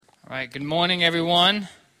All right, good morning, everyone.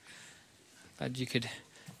 Glad you could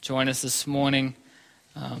join us this morning.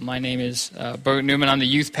 My name is Bert Newman. I'm the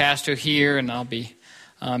youth pastor here, and I'll be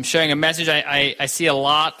sharing a message. I see a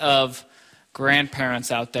lot of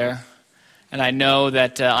grandparents out there, and I know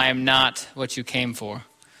that I am not what you came for.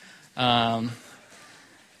 My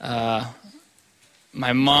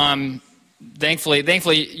mom, thankfully,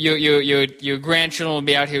 your grandchildren will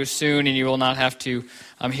be out here soon, and you will not have to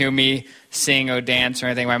hear me sing or dance or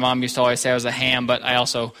anything. My mom used to always say I was a ham, but I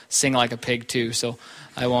also sing like a pig too, so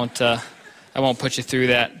I won't put you through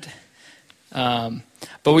that.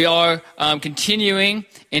 But we are continuing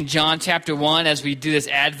in John chapter 1 as we do this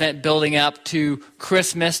Advent, building up to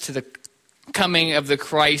Christmas, to the coming of the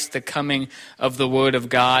Christ, the coming of the Word of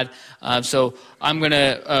God. So I'm going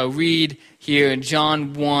to read here in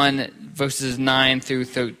John 1, verses 9 through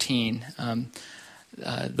 13.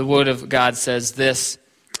 The Word of God says this,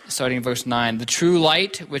 starting in verse 9. The true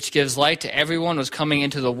light, which gives light to everyone, was coming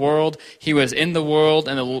into the world. He was in the world,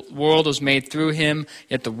 and the world was made through him,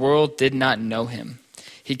 yet the world did not know him.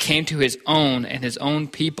 He came to his own, and his own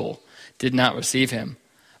people did not receive him.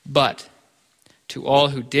 But to all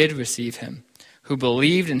who did receive him, who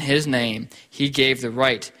believed in his name, he gave the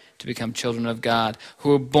right to become children of God, who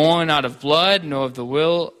were born not of blood, nor of the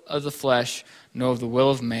will of the flesh, nor of the will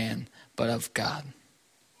of man, but of God.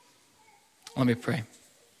 Let me pray.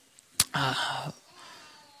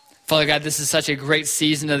 Father God, this is such a great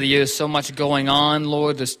season of the year. There's so much going on,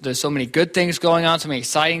 Lord. There's so many good things going on, so many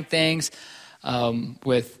exciting things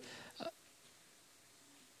with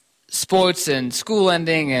sports and school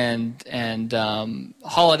ending and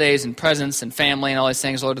holidays and presents and family and all these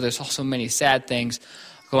things, Lord. There's also many sad things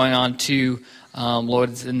going on too,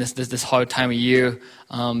 Lord, in this hard time of year,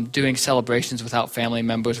 doing celebrations without family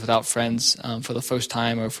members, without friends for the first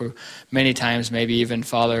time or for many times, maybe even,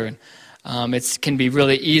 Father. And it can be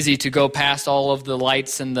really easy to go past all of the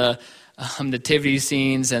lights and the nativity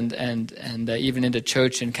scenes and even into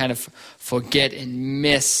church and kind of forget and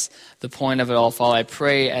miss the point of it all, Father. I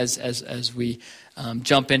pray as we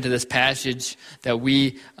jump into this passage that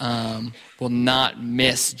we will not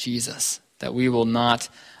miss Jesus, that we will not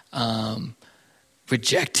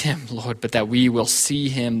reject him, Lord, but that we will see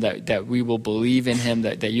him, that we will believe in him,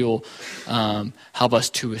 that you'll help us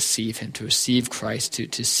to receive him, to receive Christ,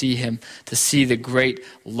 to see him, to see the great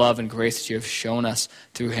love and grace that you have shown us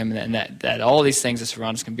through him, and that all these things that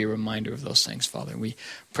surround us can be a reminder of those things, Father. And we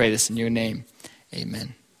pray this in your name.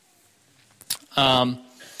 Amen.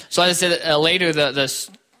 So as I said, later the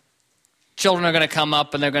children are going to come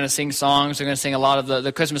up and they're going to sing songs. They're going to sing a lot of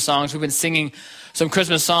the Christmas songs. We've been singing some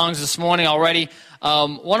Christmas songs this morning already.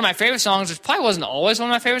 One of my favorite songs, which probably wasn't always one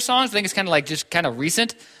of my favorite songs, I think it's kind of like just kind of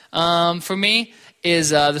recent for me, is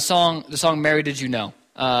the song "Mary Did You Know."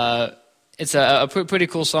 It's a pretty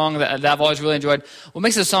cool song that I've always really enjoyed. What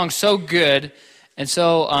makes the song so good and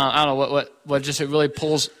so I don't know what just it really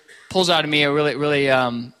pulls out of me, or really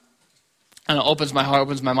opens my heart,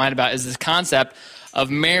 opens my mind about, is this concept of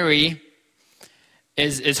Mary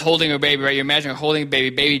is holding her baby, right? You imagine her holding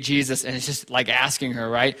baby Jesus, and it's just like asking her,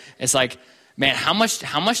 right? It's like, man, how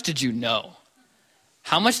much did you know?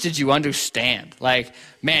 How much did you understand? Like,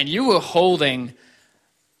 man, you were holding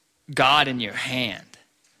God in your hand.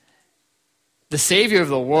 The Savior of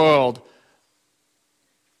the world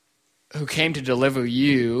who came to deliver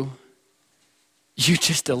you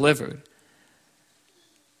just delivered.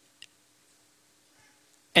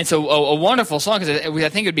 And so a wonderful song, because I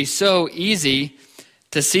think it would be so easy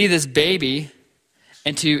to see this baby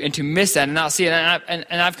and to miss that and not see it. And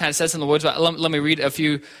I've kind of said some of the words, but let me read a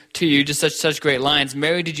few to you, just such great lines.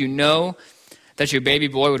 Mary, did you know that your baby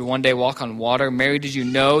boy would one day walk on water? Mary, did you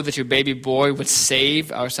know that your baby boy would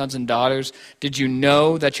save our sons and daughters? Did you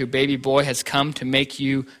know that your baby boy has come to make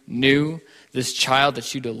you new? This child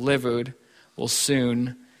that you delivered will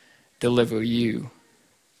soon deliver you.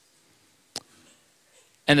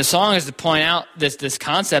 And the song is to point out this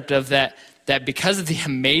concept of that because of the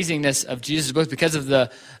amazingness of Jesus' birth, because of the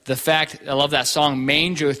fact, I love that song,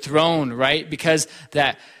 manger throne, right? Because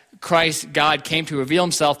that Christ, God, came to reveal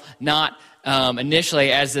himself not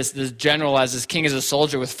initially as this general, as this king, as a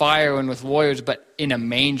soldier with fire and with warriors, but in a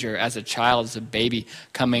manger as a child, as a baby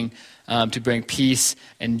coming to bring peace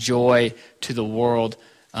and joy to the world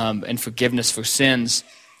and forgiveness for sins.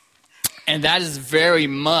 And that is very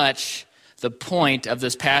much the point of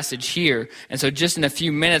this passage here. And so just in a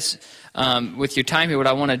few minutes with your time here, what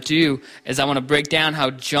I want to do is I want to break down how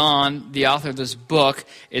John, the author of this book,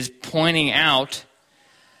 is pointing out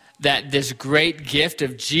that this great gift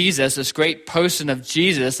of Jesus, this great person of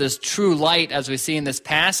Jesus, this true light, as we see in this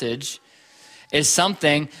passage, is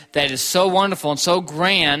something that is so wonderful and so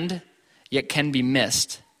grand, yet can be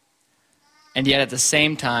missed, and yet at the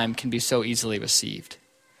same time can be so easily received.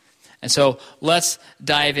 And so let's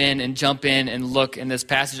dive in and jump in and look in this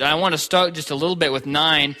passage. I want to start just a little bit with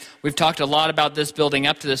 9. We've talked a lot about this building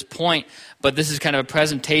up to this point, but this is kind of a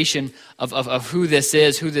presentation of who this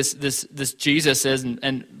is, who this Jesus is.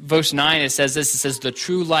 And verse 9, it says this, it says the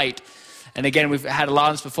true light. And again, we've had a lot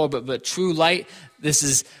of this before, but true light, this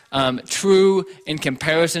is true in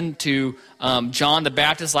comparison to John the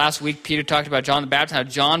Baptist. Last week, Peter talked about John the Baptist, how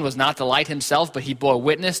John was not the light himself, but he bore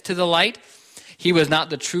witness to the light. He was not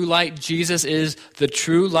the true light. Jesus is the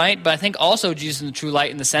true light. But I think also Jesus is the true light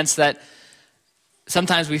in the sense that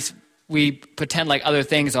sometimes we pretend like other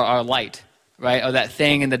things are our light, right? Or that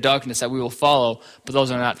thing in the darkness that we will follow. But those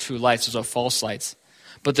are not true lights. Those are false lights.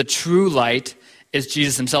 But the true light is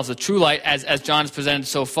Jesus himself. The true light, as John has presented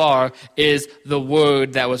so far, is the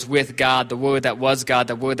Word that was with God, the Word that was God,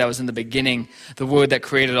 the Word that was in the beginning, the Word that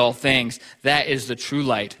created all things. That is the true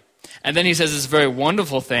light. And then he says this very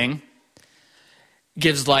wonderful thing,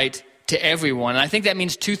 gives light to everyone. And I think that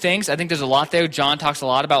means two things. I think there's a lot there. John talks a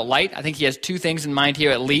lot about light. I think he has two things in mind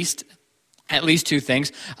here, at least two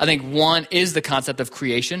things. I think one is the concept of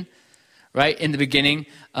creation, right? In the beginning,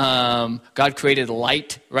 God created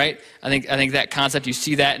light, right? I think that concept, you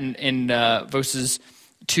see that in verses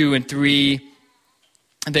 2 and 3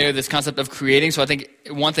 there, this concept of creating. So I think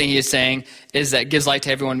one thing he is saying is that gives light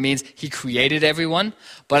to everyone means he created everyone.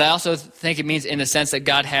 But I also think it means in a sense that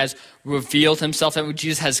God has revealed himself, that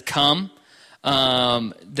Jesus has come,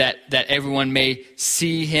 that everyone may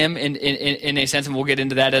see him in a sense, and we'll get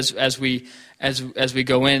into that as we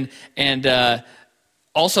go in. And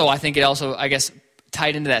also, I think it also, I guess,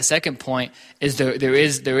 tied into that second point is there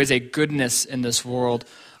is a goodness in this world.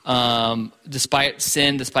 Despite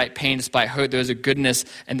sin, despite pain, despite hurt, there is a goodness,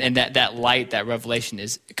 and that light, that revelation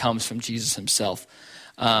comes from Jesus himself.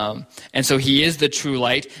 And so he is the true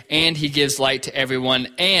light, and he gives light to everyone,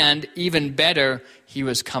 and even better, he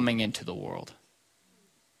was coming into the world.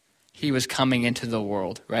 He was coming into the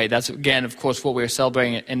world, right? That's, again, of course, what we're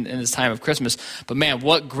celebrating in this time of Christmas. But man,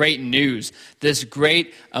 what great news. This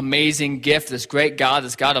great, amazing gift, this great God,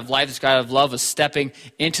 this God of life, this God of love was stepping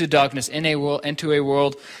into darkness, into a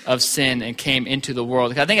world of sin, and came into the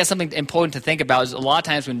world. I think that's something important to think about. Is a lot of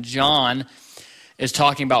times when John is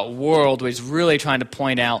talking about world, what he's really trying to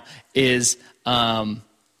point out is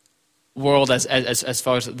world as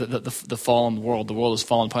far as the fallen world. The world is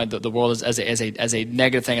fallen. The world is as a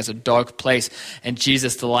negative thing, as a dark place, and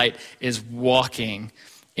Jesus, the light, is walking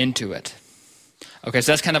into it. Okay,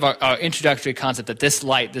 so that's kind of our introductory concept, that this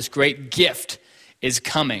light, this great gift, is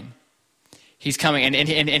coming. He's coming, and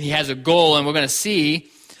he has a goal, and we're going to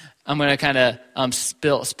see. I'm going to kind of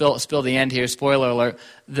spill the end here. Spoiler alert: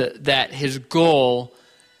 that his goal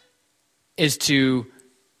is to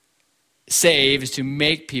save, is to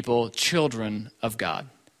make people children of God.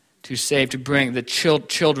 To save, to bring the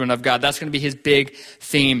children of God. That's going to be his big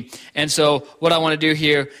theme. And so what I want to do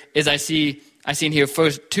here is I see in here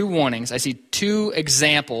first two warnings. I see two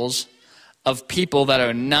examples of people that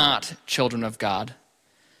are not children of God.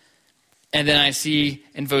 And then I see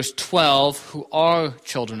in verse 12 who are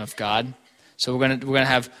children of God. So we're going to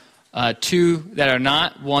have two that are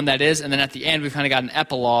not, one that is, and then at the end we've kind of got an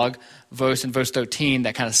epilogue verse in verse 13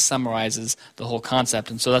 that kind of summarizes the whole concept.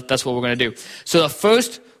 And so that's what we're going to do. So the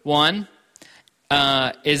first one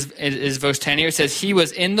is verse 10 here. It says, he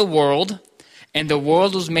was in the world, and the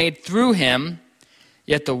world was made through him,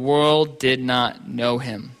 yet the world did not know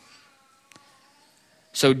him.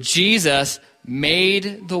 So Jesus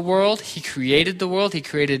made the world. He created the world. He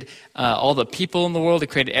created all the people in the world. He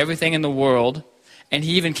created everything in the world. And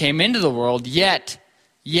he even came into the world, yet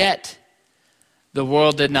the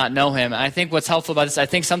world did not know him. And I think what's helpful about this, I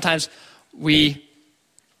think sometimes we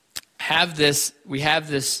have this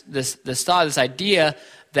thought, this idea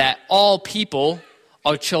that all people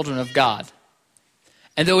are children of God.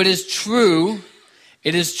 And though it is true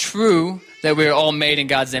that we are all made in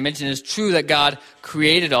God's image, and it is true that God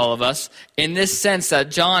created all of us, in this sense that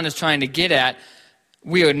John is trying to get at,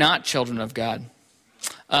 we are not children of God.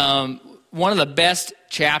 One of the best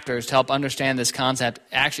chapters to help understand this concept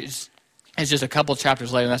actually is just a couple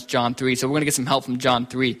chapters later, and that's John 3. So we're going to get some help from John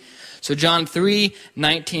 3. So John 3,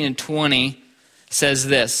 19 and 20 says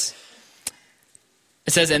this.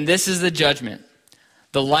 It says, and this is the judgment.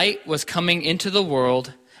 The light was coming into the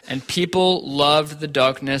world, and people loved the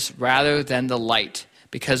darkness rather than the light,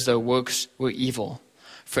 because their works were evil.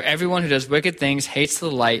 For everyone who does wicked things hates the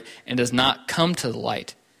light and does not come to the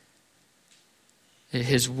light, that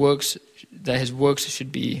his works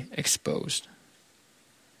should be exposed.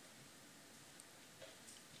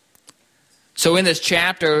 So in this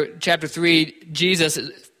chapter 3, Jesus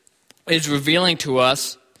is revealing to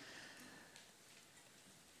us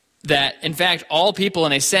that, in fact, all people,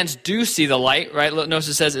 in a sense, do see the light, right?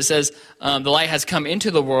 Notice it says, the light has come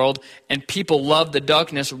into the world, and people love the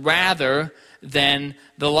darkness rather than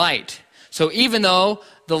the light. So even though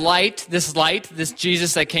the light, this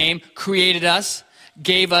Jesus that came, created us,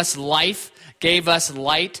 gave us life, gave us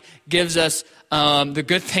light, gives us the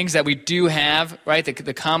good things that we do have, right?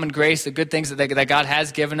 The common grace, the good things that God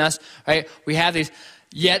has given us, right? We have these,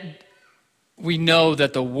 yet we know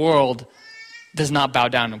that the world does not bow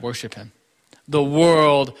down and worship him. The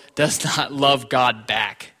world does not love God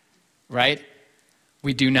back, right?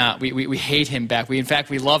 We do not. We hate him back. In fact,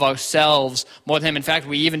 we love ourselves more than him. In fact,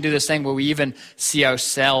 we even do this thing where we even see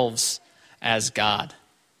ourselves as God,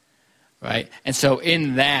 right? And so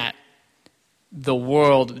in that, the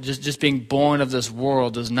world, just being born of this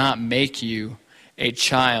world does not make you a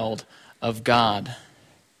child of God.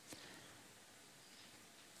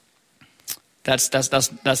 That's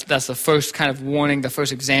the first kind of warning, the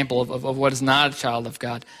first example of what is not a child of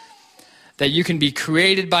God. That you can be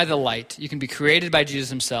created by the light, you can be created by Jesus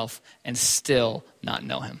himself, and still not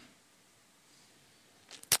know him.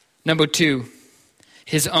 Number 2,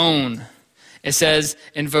 his own. It says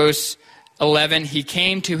in verse 11, he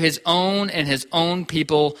came to his own, and his own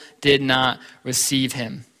people did not receive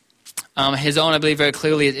him. His own, I believe very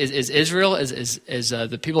clearly, is Israel, is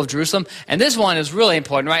the people of Jerusalem. And this one is really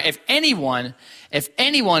important, right? If anyone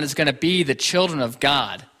is going to be the children of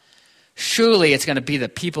God, surely it's going to be the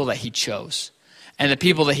people that he chose, and the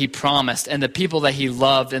people that he promised, and the people that he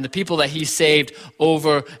loved, and the people that he saved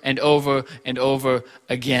over and over and over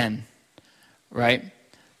again, right?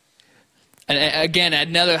 And again,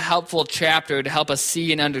 another helpful chapter to help us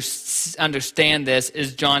see and understand this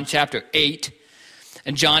is John chapter 8.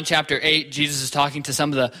 In John chapter 8, Jesus is talking to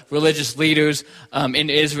some of the religious leaders in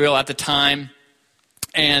Israel at the time,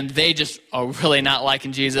 and they just are really not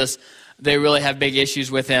liking Jesus. They really have big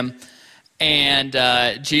issues with him, and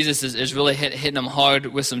Jesus is really hitting them hard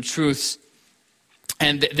with some truths.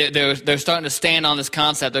 And they're starting to stand on this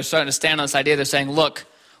concept. They're starting to stand on this idea. They're saying, look,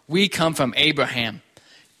 we come from Abraham,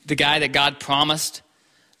 the guy that God promised,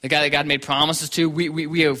 the guy that God made promises to.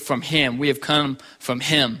 We are from him. We have come from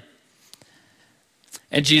him.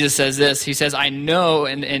 And Jesus says this. He says, I know,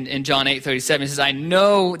 in John 8:37, he says, I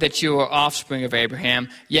know that you are offspring of Abraham,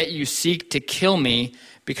 yet you seek to kill me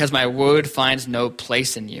because my word finds no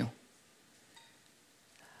place in you.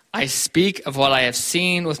 I speak of what I have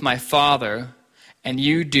seen with my father, and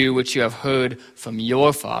you do what you have heard from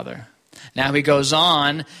your father. Now he goes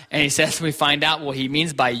on, and he says, we find out what he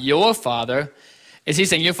means by your father. Is he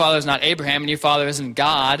saying your father is not Abraham, and your father isn't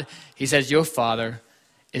God? He says your father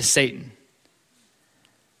is Satan.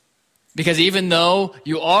 Because even though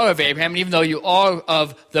you are of Abraham, and even though you are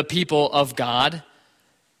of the people of God,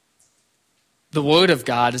 the word of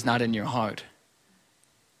God is not in your heart.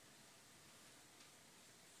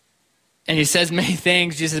 And he says many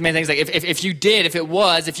things, Jesus says many things, like if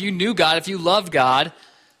you knew God, if you loved God,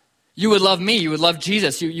 you would love me, you would love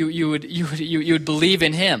Jesus, you would believe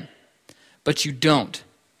in him. But you don't.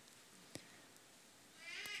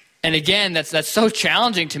 And again, that's so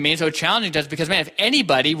challenging to me, so challenging to us, because, man, if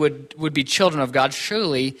anybody would be children of God,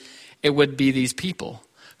 surely it would be these people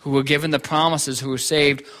who were given the promises, who were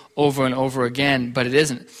saved over and over again, but it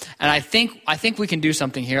isn't. And I think we can do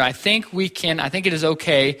something here. I think it is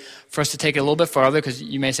okay for us to take it a little bit further, because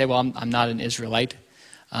you may say, well, I'm not an Israelite.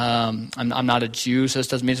 I'm not a Jew, so this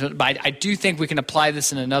doesn't mean... But I do think we can apply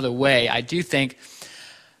this in another way. I do think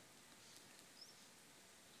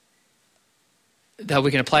that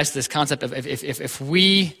we can apply to this concept of if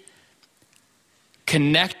we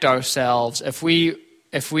connect ourselves, if we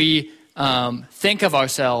think of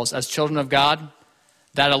ourselves as children of God,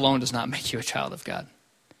 that alone does not make you a child of God.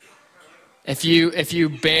 If you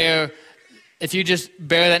just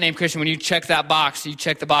bear that name Christian, when you check that box, you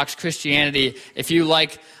check the box Christianity, if you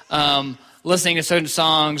like listening to certain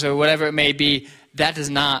songs or whatever it may be, that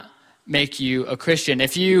does not make you a Christian.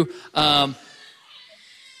 If you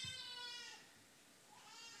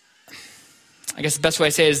I guess the best way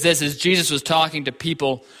to say it is this, is Jesus was talking to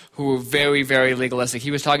people who were very, very legalistic. He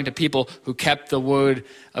was talking to people who kept the word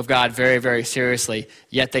of God very, very seriously,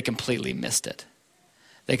 yet they completely missed it.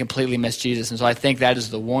 They completely missed Jesus. And so I think that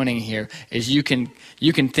is the warning here, is you can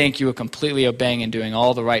think you are completely obeying and doing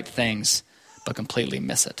all the right things, but completely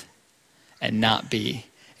miss it and not be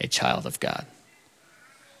a child of God.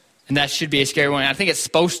 And that should be a scary one. I think it's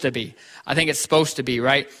supposed to be.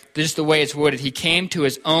 Right? Just the way it's worded. He came to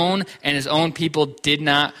his own, and his own people did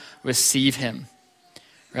not receive him.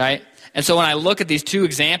 Right? And so when I look at these two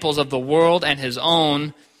examples of the world and his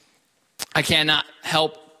own, I cannot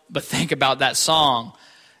help but think about that song.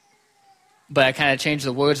 But I kind of changed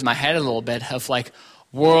the words in my head a little bit of like,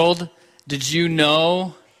 world, did you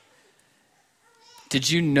know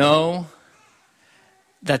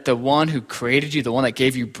that the one who created you, the one that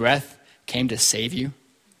gave you breath, came to save you?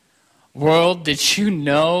 World, did you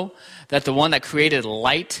know that the one that created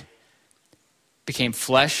light became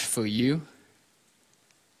flesh for you?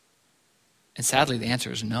 And sadly, the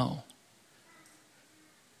answer is no.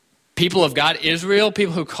 People of God, Israel,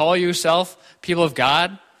 people who call yourself people of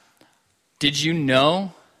God, did you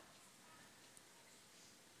know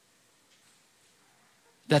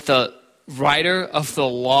that the writer of the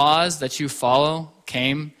laws that you follow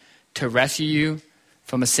came to rescue you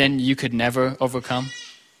from a sin you could never overcome?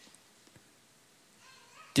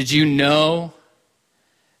 Did you know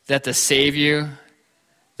that the Savior,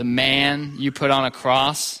 the man you put on a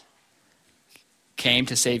cross, came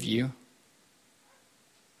to save you?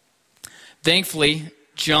 Thankfully,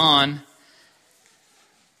 John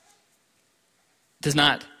does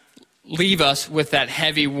not leave us with that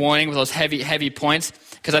heavy warning, with those heavy points,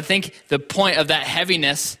 because I think the point of that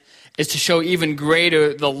heaviness is to show even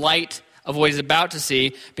greater the light of what he's about to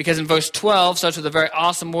see, because in verse 12 starts with a very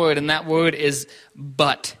awesome word, and that word is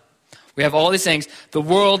but. We have all these things. The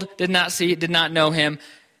world did not know him.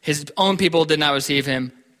 His own people did not receive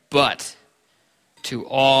him, but to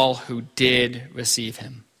all who did receive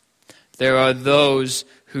him. There are those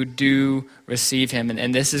who do receive him,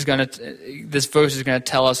 and this verse is going to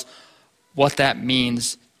tell us what that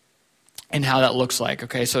means and how that looks like.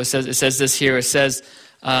 Okay, so it says this here. It says,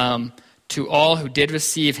 to all who did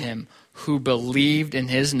receive him, who believed in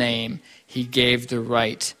his name, he gave the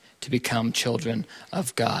right to become children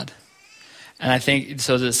of God. And I think,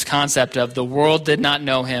 so this concept of the world did not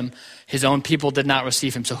know him, his own people did not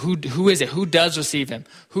receive him. So who is it? Who does receive him?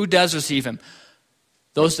 Who does receive him?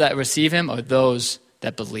 Those that receive him are those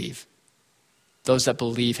that believe. Those that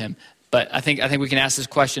believe him. But I think we can ask this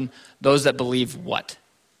question, those that believe what?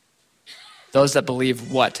 Those that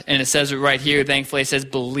believe what? And it says it right here, thankfully, it says,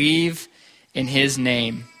 believe in his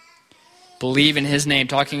name. Believe in his name.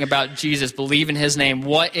 Talking about Jesus, believe in his name.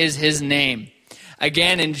 What is his name?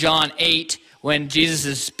 Again, in John 8, when Jesus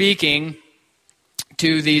is speaking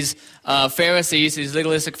to these Pharisees, these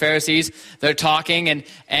legalistic Pharisees, they're talking,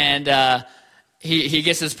 and he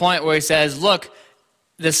gets to this point where he says, look,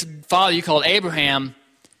 this father you called Abraham,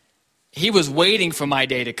 he was waiting for my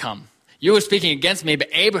day to come. You were speaking against me, but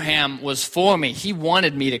Abraham was for me. He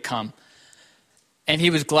wanted me to come. And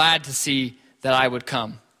he was glad to see that I would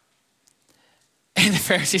come. And the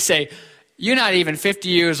Pharisees say, you're not even 50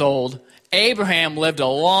 years old. Abraham lived a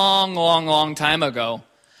long, long, long time ago.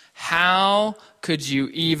 How could you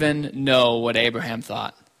even know what Abraham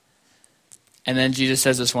thought? And then Jesus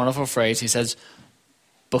says this wonderful phrase. He says,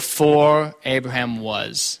 before Abraham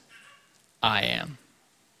was, I am.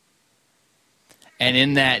 And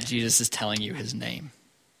in that, Jesus is telling you his name.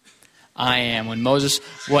 I am. When Moses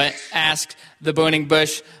asked the burning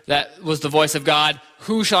bush, that was the voice of God,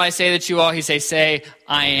 who shall I say that you are? He say,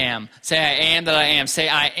 I am. Say, I am that I am. Say,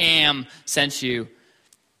 I am sent you.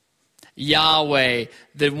 Yahweh,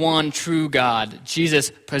 the one true God.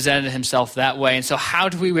 Jesus presented himself that way. And so how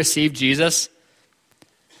do we receive Jesus?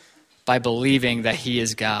 By believing that he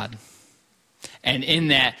is God. And in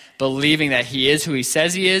that, believing that he is who he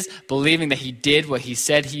says he is, believing that he did what he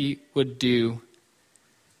said he would do,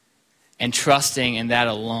 and trusting in that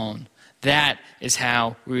alone. That is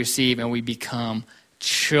how we receive and we become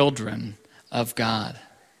children of God.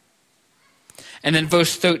 And then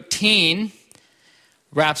verse 13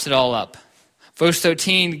 wraps it all up. Verse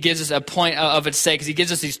 13 gives us a point of its sake, because he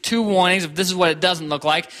gives us these two warnings of this is what it doesn't look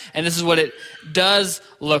like, and this is what it does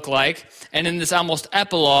look like. And in this almost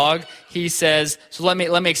epilogue, he says, so let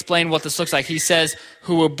me explain what this looks like. He says,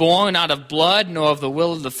 who were born not of blood, nor of the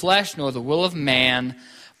will of the flesh, nor the will of man,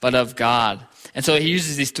 but of God. And so he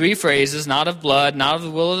uses these three phrases, not of blood, not of the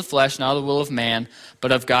will of the flesh, not of the will of man,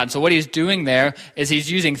 but of God. So what he's doing there is he's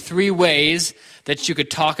using three ways that you could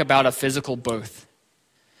talk about a physical birth.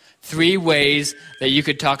 Three ways that you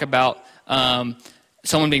could talk about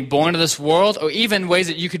someone being born into this world, or even ways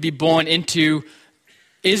that you could be born into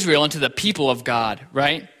Israel, into the people of God,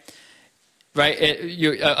 right? Right?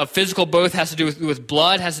 A physical birth has to do with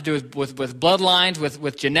blood, has to do with bloodlines,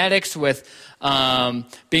 with genetics, with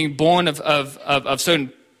being born of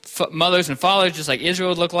certain mothers and fathers, just like Israel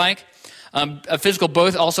would look like. A physical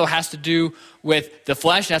birth also has to do with the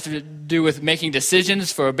flesh. It has to do with making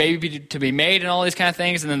decisions for a baby to be made and all these kind of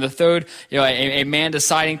things. And then the third, a man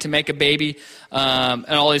deciding to make a baby and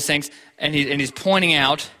all these things. And he's pointing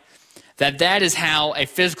out That is how a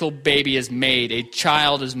physical baby is made, a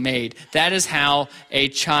child is made. That is how a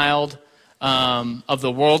child of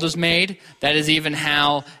the world is made. That is even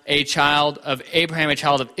how a child of Abraham, a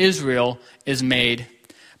child of Israel is made.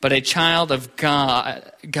 But a child of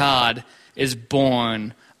God is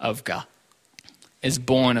born of God. Is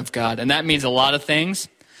born of God. And that means a lot of things.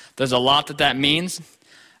 There's a lot that means.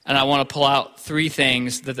 And I want to pull out 3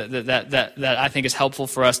 things that I think is helpful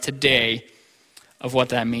for us today of what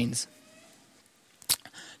that means.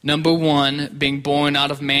 Number 1, being born not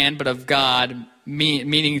of man but of God,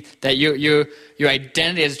 meaning that your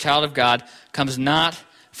identity as a child of God comes not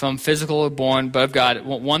from physical or born, but of God.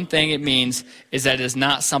 One thing it means is that it is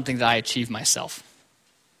not something that I achieve myself.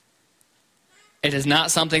 It is not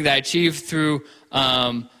something that I achieve through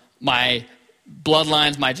my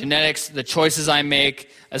bloodlines, my genetics, the choices I make,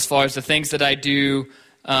 as far as the things that I do.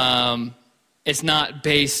 It's not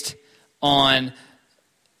based on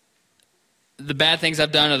the bad things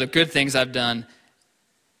I've done or the good things I've done,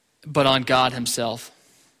 but on God himself.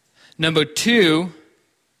 Number 2,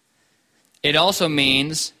 it also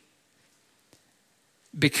means,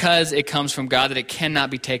 because it comes from God, that it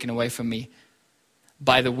cannot be taken away from me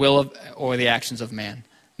by the will of or the actions of man.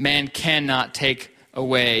 Man cannot take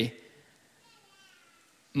away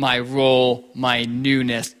my role, my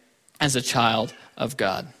newness as a child of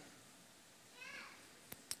God.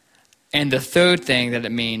 And the third thing that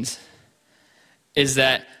it means is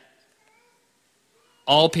that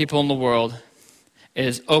all people in the world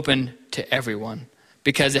is open to everyone.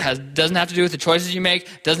 Because it doesn't have to do with the choices you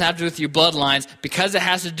make, doesn't have to do with your bloodlines. Because it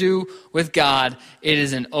has to do with God, it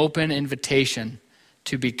is an open invitation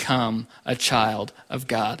to become a child of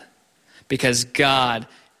God. Because God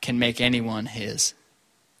can make anyone his.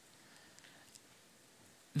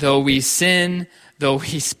 Though we sin, though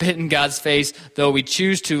we spit in God's face, though we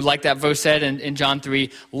choose to, like that verse said in John 3,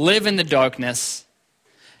 live in the darkness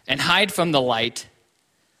and hide from the light,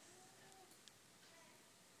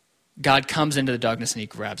 God comes into the darkness and he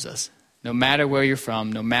grabs us. No matter where you're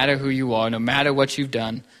from, no matter who you are, no matter what you've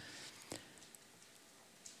done,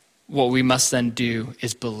 what we must then do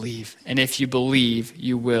is believe. And if you believe,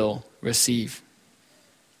 you will receive.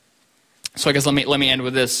 So I guess let me end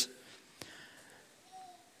with this.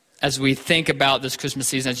 As we think about this Christmas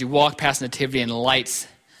season, as you walk past nativity and lights,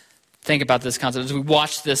 think about this concept. As we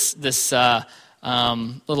watch this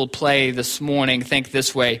little play this morning, think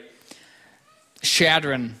this way.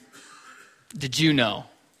 Shadron, did you know?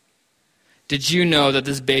 Did you know that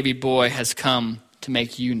this baby boy has come to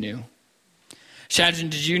make you new?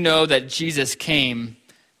 Shadron, did you know that Jesus came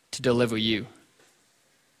to deliver you?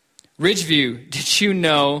 Ridgeview, did you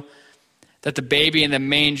know that the baby in the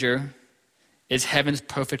manger is heaven's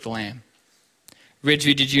perfect lamb?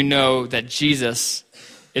 Ridgeview, did you know that Jesus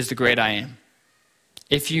is the great I am?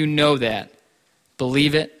 If you know that,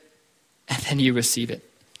 believe it, and then you receive it.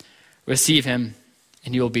 Receive him,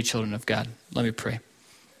 and you will be children of God. Let me pray.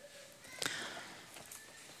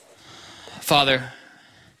 Father,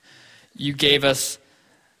 you gave us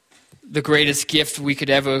the greatest gift we could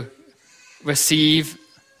ever receive,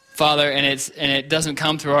 Father, and it doesn't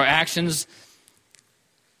come through our actions.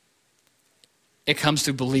 It comes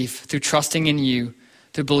through belief, through trusting in you,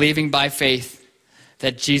 through believing by faith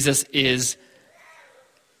that Jesus is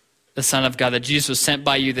the Son of God, that Jesus was sent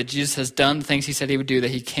by you, that Jesus has done the things he said he would do,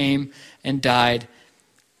 that he came and died,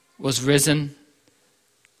 was risen,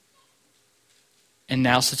 and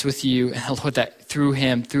now sits with you. And Lord, that through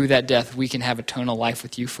him, through that death, we can have eternal life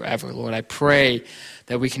with you forever. Lord, I pray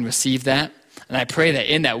that we can receive that. And I pray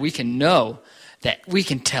that in that we can know that we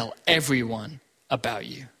can tell everyone about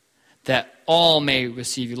you, that all may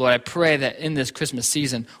receive you. Lord, I pray that in this Christmas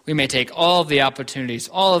season, we may take all of the opportunities,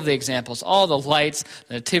 all of the examples, all the lights,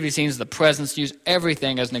 the nativity scenes, the presents, use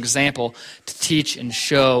everything as an example to teach and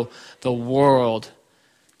show the world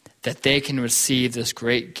that they can receive this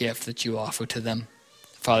great gift that you offer to them.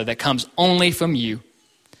 Father, that comes only from you.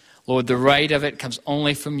 Lord, the right of it comes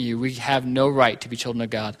only from you. We have no right to be children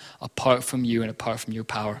of God apart from you and apart from your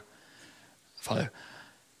power. Father,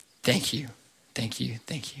 thank you, thank you,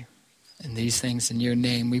 thank you. And these things in your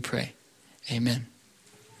name we pray. Amen.